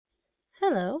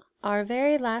Hello, our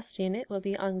very last unit will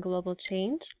be on global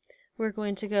change. We're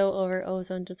going to go over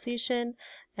ozone depletion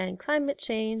and climate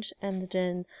change and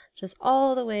then just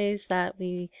all the ways that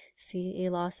we see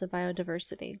a loss of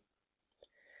biodiversity.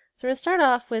 So we're going to start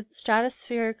off with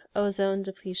stratospheric ozone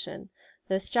depletion.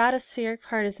 The stratospheric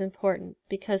part is important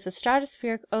because the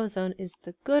stratospheric ozone is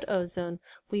the good ozone.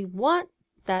 We want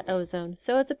that ozone,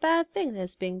 so it's a bad thing that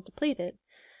it's being depleted.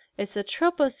 It's the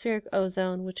tropospheric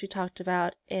ozone, which we talked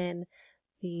about in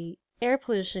the air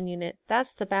pollution unit.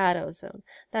 That's the bad ozone.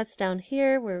 That's down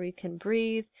here where we can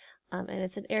breathe, and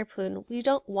it's an air pollutant. We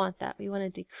don't want that. We want to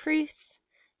decrease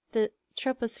the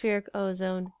tropospheric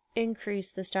ozone,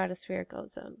 increase the stratospheric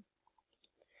ozone.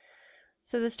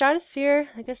 So the stratosphere,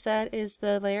 like I said, is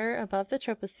the layer above the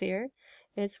troposphere.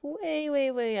 It's way,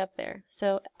 way, way up there.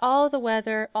 So all the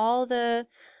weather, all the,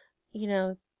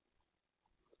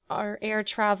 our air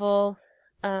travel,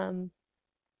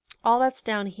 all that's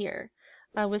down here.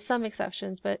 With some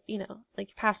exceptions, but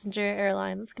like passenger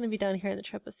airline, that's going to be down here in the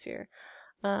troposphere.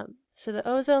 So the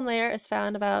ozone layer is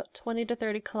found about 20 to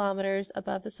 30 kilometers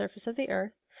above the surface of the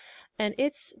Earth, and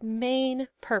its main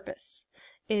purpose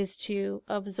is to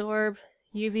absorb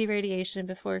UV radiation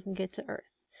before it can get to Earth.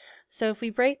 So if we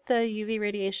break the UV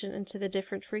radiation into the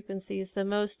different frequencies, the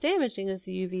most damaging is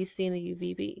the UVC and the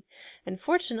UVB. And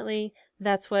fortunately,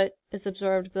 that's what is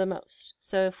absorbed the most.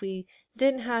 So if we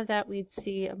didn't have that, we'd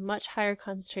see a much higher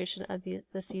concentration of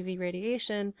this UV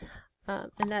radiation,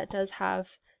 and that does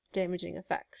have damaging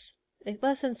effects.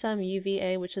 Less than some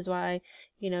UVA, which is why,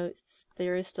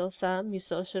 there is still some. You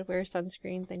still should wear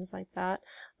sunscreen, things like that,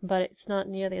 but it's not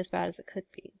nearly as bad as it could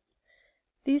be.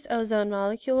 These ozone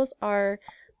molecules are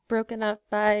broken up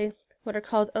by what are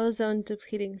called ozone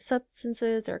depleting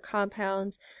substances or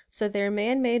compounds. So they're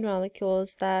man-made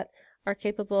molecules that are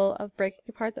capable of breaking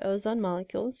apart the ozone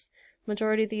molecules.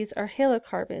 Majority of these are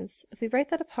halocarbons. If we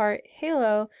break that apart,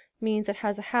 halo means it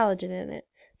has a halogen in it,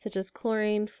 such as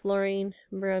chlorine, fluorine,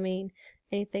 bromine,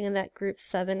 anything in that group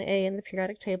 7A in the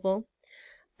periodic table.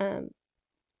 And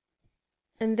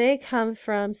they come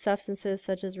from substances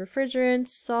such as refrigerants,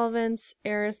 solvents,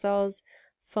 aerosols,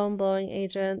 foam-blowing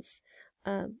agents.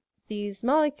 These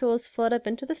molecules float up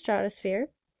into the stratosphere.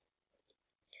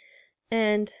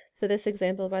 And so this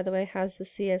example, by the way, has the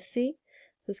CFC.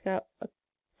 So it's got a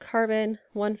carbon,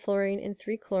 1 fluorine, and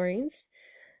 3 chlorines.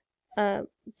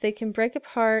 They can break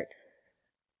apart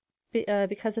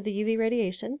because of the UV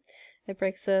radiation. It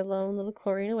breaks a lone little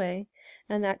chlorine away.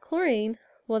 And that chlorine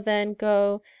will then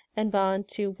go and bond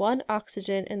to 1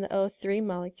 oxygen in the O3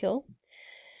 molecule.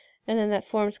 And then that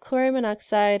forms chlorine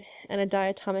monoxide and a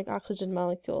diatomic oxygen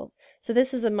molecule. So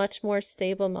this is a much more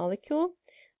stable molecule.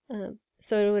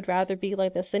 So it would rather be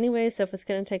like this anyway. So if it's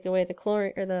going to take away the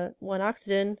chlorine or the 1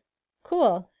 oxygen,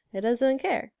 cool. It doesn't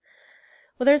care.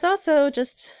 Well, there's also,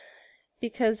 just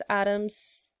because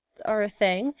atoms are a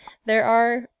thing, there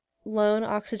are lone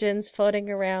oxygens floating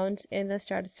around in the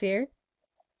stratosphere.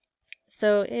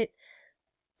 So it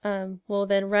will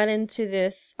then run into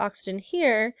this oxygen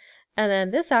here, and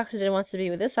then this oxygen wants to be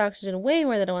with this oxygen way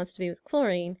more than it wants to be with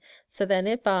chlorine. So then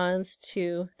it bonds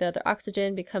to the other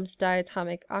oxygen, becomes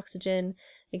diatomic oxygen.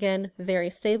 Again, very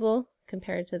stable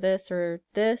compared to this or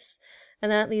this.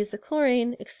 And that leaves the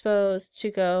chlorine exposed to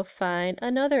go find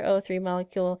another O3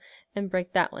 molecule and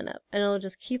break that one up. And it'll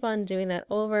just keep on doing that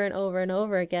over and over and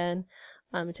over again.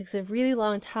 It takes a really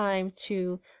long time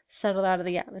to settle out of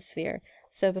the atmosphere.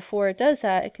 So before it does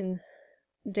that, it can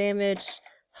damage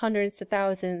hundreds to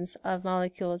thousands of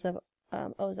molecules of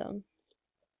ozone.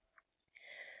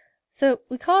 So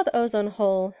we call it the ozone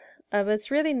hole, but it's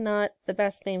really not the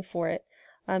best name for it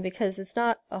because it's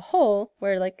not a hole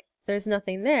where there's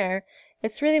nothing there.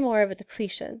 It's really more of a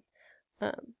depletion.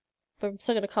 But I'm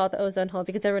still going to call it the ozone hole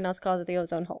because everyone else calls it the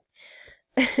ozone hole.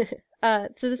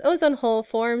 So this ozone hole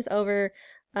forms over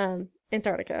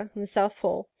Antarctica, in the South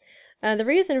Pole. The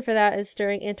reason for that is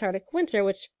during Antarctic winter,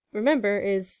 which, remember,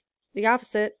 is the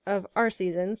opposite of our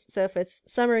seasons. So if it's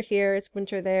summer here, it's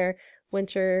winter there.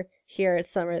 Winter here,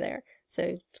 it's summer there. So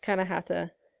you just kind of have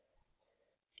to,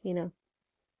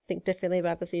 think differently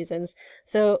about the seasons.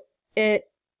 So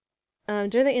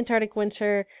during the Antarctic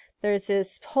winter, there's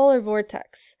this polar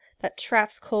vortex that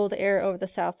traps cold air over the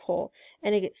South Pole.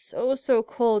 And it gets so, so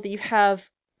cold that you have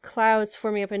clouds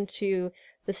forming up into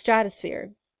the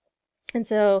stratosphere. And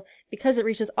so, because it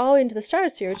reaches all the way into the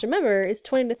stratosphere, which remember is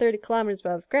 20 to 30 kilometers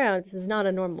above ground, this is not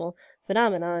a normal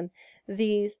phenomenon,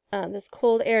 this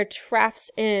cold air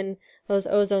traps in those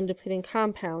ozone depleting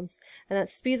compounds, and that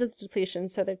speeds up the depletion.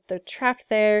 So they're trapped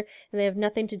there, and they have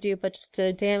nothing to do but just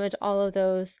to damage all of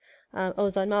those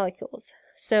ozone molecules.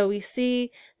 So we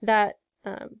see that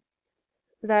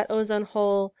that ozone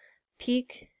hole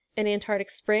peak in Antarctic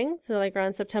Spring, so like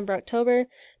around September, October,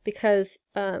 because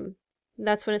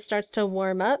that's when it starts to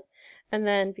warm up. And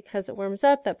then because it warms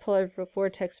up, that polar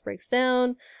vortex breaks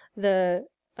down, the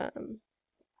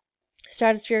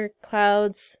stratospheric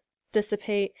clouds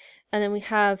dissipate, and then we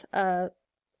have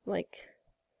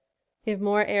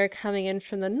more air coming in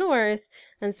from the north,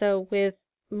 and so with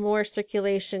more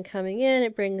circulation coming in,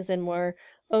 it brings in more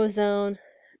ozone,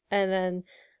 and then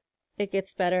it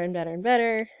gets better and better and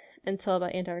better until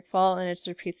about Antarctic fall, and it just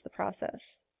repeats the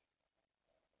process.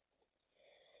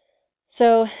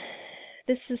 So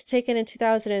this is taken in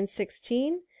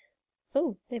 2016.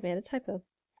 Oh, they made a typo.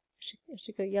 I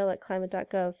should go yell at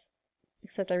climate.gov,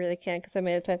 except I really can't because I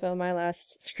made a typo on my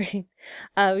last screen.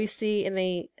 We see in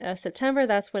the September,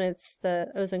 that's when the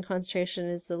ozone concentration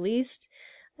is the least,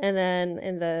 and then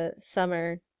in the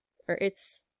summer, or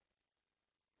it's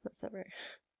not summer,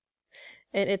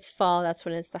 in its fall, that's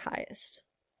when it's the highest.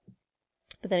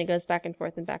 But then it goes back and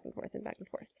forth and back and forth and back and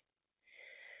forth.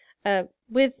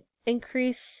 With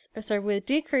decrease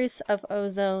of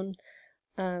ozone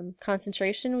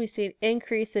concentration, we see an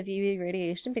increase of UV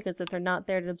radiation, because if they're not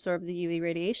there to absorb the UV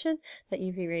radiation, that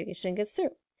UV radiation gets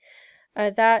through.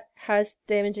 That has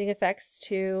damaging effects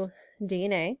to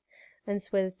DNA, and so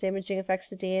with damaging effects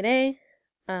to DNA,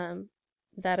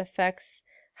 that affects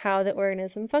how the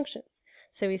organism functions.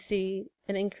 So we see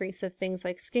an increase of things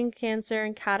like skin cancer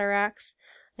and cataracts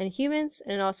in humans,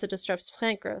 and it also disrupts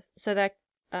plant growth. So that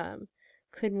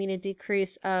could mean a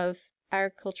decrease of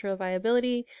agricultural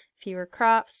viability, fewer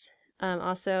crops,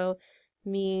 also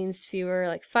means fewer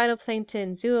like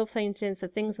phytoplankton, zooplankton, so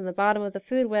things on the bottom of the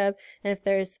food web. And if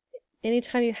there's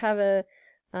anytime you have a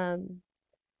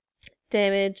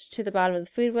damage to the bottom of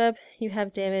the food web, you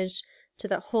have damage to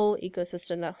the whole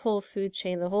ecosystem, that whole food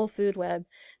chain, the whole food web,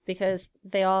 because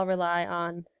they all rely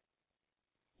on,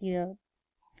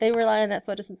 they rely on that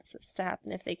photosynthesis to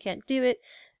happen. If they can't do it,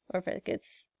 or if it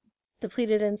gets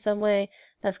depleted in some way,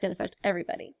 that's going to affect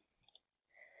everybody.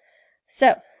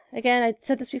 So, again, I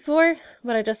said this before,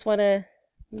 but I just want to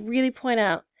really point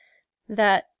out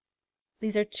that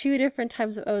these are two different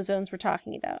types of ozones we're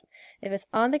talking about. If it's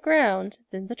on the ground,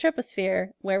 then the troposphere,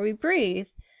 where we breathe,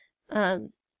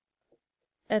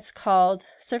 it's called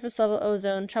surface level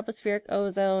ozone, tropospheric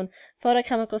ozone,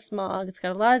 photochemical smog. It's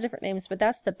got a lot of different names, but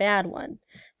that's the bad one.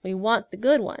 We want the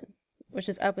good one, which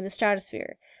is up in the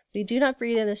stratosphere. We do not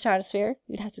breathe in the stratosphere.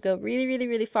 We'd have to go really, really,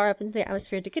 really far up into the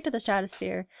atmosphere to get to the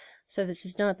stratosphere, so this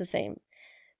is not the same.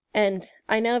 And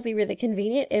I know it'd be really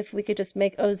convenient if we could just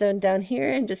make ozone down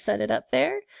here and just send it up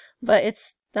there, but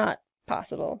it's not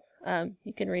possible.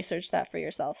 You can research that for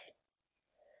yourself.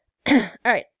 All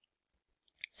right.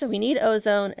 So we need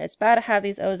ozone. It's bad to have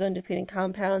these ozone depleting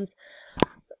compounds.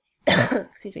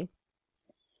 Excuse me.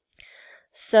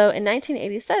 So in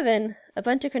 1987, a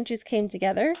bunch of countries came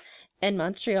together in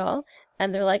Montreal,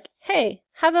 and they're like, hey,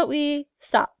 how about we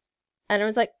stop? And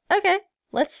everyone's like, okay,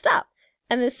 let's stop.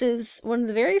 And this is one of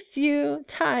the very few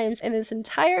times in this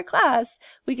entire class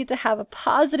we get to have a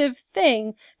positive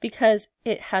thing, because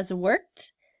it has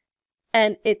worked,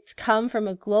 and it's come from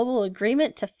a global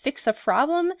agreement to fix a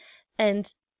problem,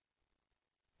 and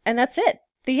that's it.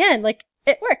 The end. Like,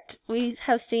 it worked. We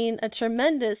have seen a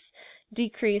tremendous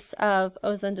decrease of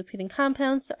ozone depleting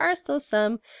compounds. There are still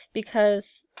some,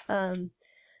 because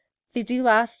they do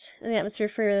last in the atmosphere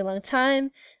for a really long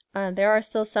time. There are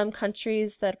still some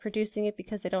countries that are producing it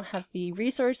because they don't have the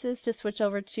resources to switch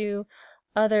over to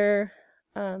other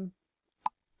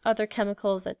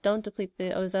chemicals that don't deplete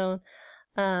the ozone.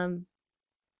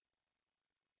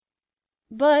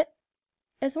 But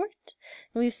it's worked.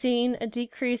 We've seen a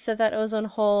decrease of that ozone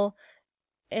hole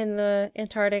in the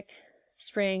Antarctic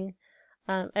Spring.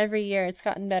 Every year it's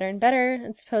gotten better and better.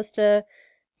 It's supposed to,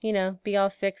 be all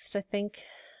fixed, I think,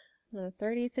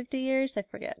 30, 50 years, I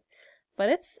forget. But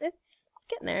it's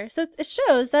getting there. So it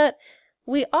shows that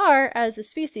we are, as a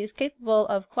species, capable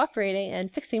of cooperating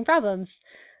and fixing problems.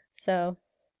 So,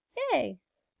 yay!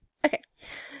 Okay.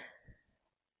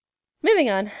 Moving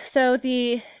on. So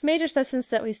the major substance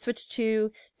that we switched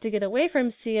to get away from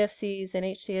CFCs and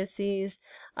HFCs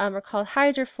are called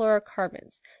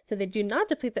hydrofluorocarbons. So they do not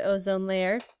deplete the ozone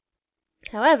layer.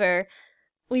 However,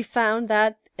 we found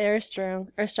that they're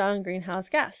a strong greenhouse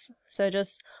gas. So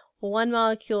just one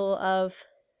molecule of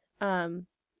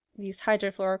these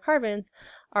hydrofluorocarbons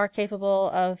are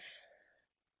capable of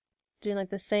doing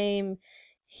like the same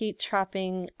heat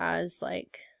trapping as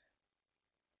like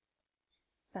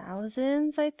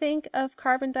thousands, I think, of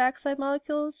carbon dioxide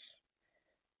molecules.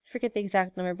 I forget the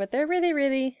exact number, but they're really,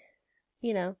 really,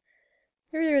 really,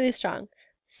 really strong.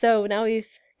 So now we've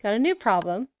got a new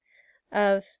problem.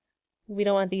 of we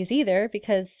don't want these either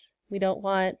because we don't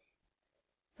want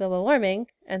global warming,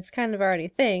 and it's kind of already a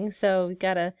thing, so we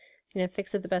gotta,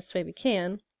 fix it the best way we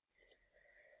can.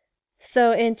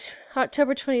 So in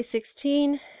October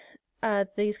 2016,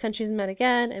 these countries met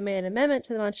again and made an amendment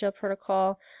to the Montreal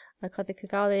Protocol called the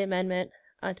Kigali Amendment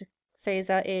to phase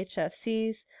out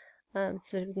HFCs so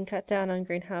that we can cut down on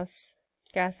greenhouse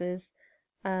gases.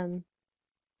 I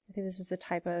think this was a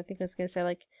typo. I think I was going to say,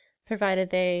 like,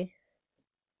 provided they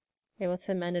are able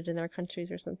to amend it in their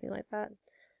countries or something like that.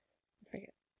 I forget.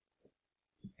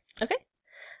 Okay.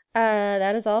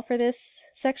 That is all for this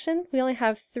section. We only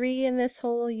have 3 in this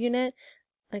whole unit.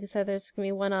 Like I said, there's going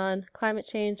to be one on climate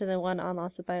change and then one on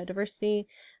loss of biodiversity,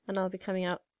 and I'll be coming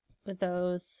out with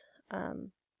those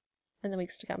in the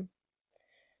weeks to come.